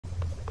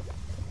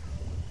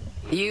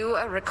You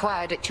are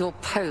required at your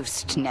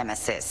post,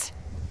 Nemesis.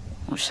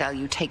 Or shall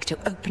you take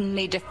to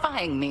openly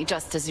defying me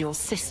just as your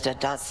sister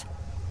does?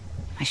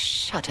 I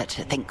shudder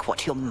to think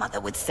what your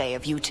mother would say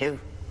of you two.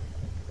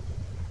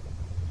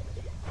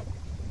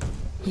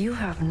 You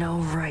have no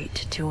right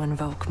to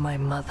invoke my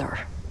mother.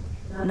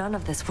 None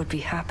of this would be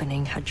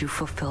happening had you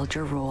fulfilled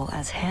your role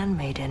as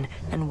handmaiden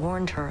and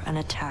warned her an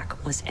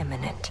attack was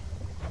imminent.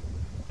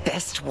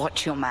 Best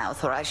watch your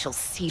mouth or I shall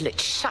seal it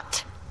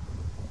shut.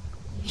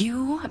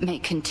 You may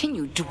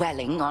continue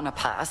dwelling on a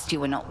past you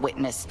were not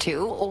witness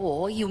to,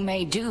 or you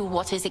may do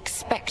what is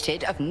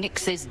expected of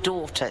Nyx's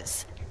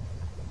daughters.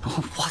 Or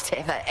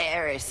whatever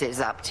Eris is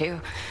up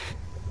to.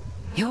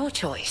 Your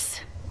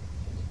choice.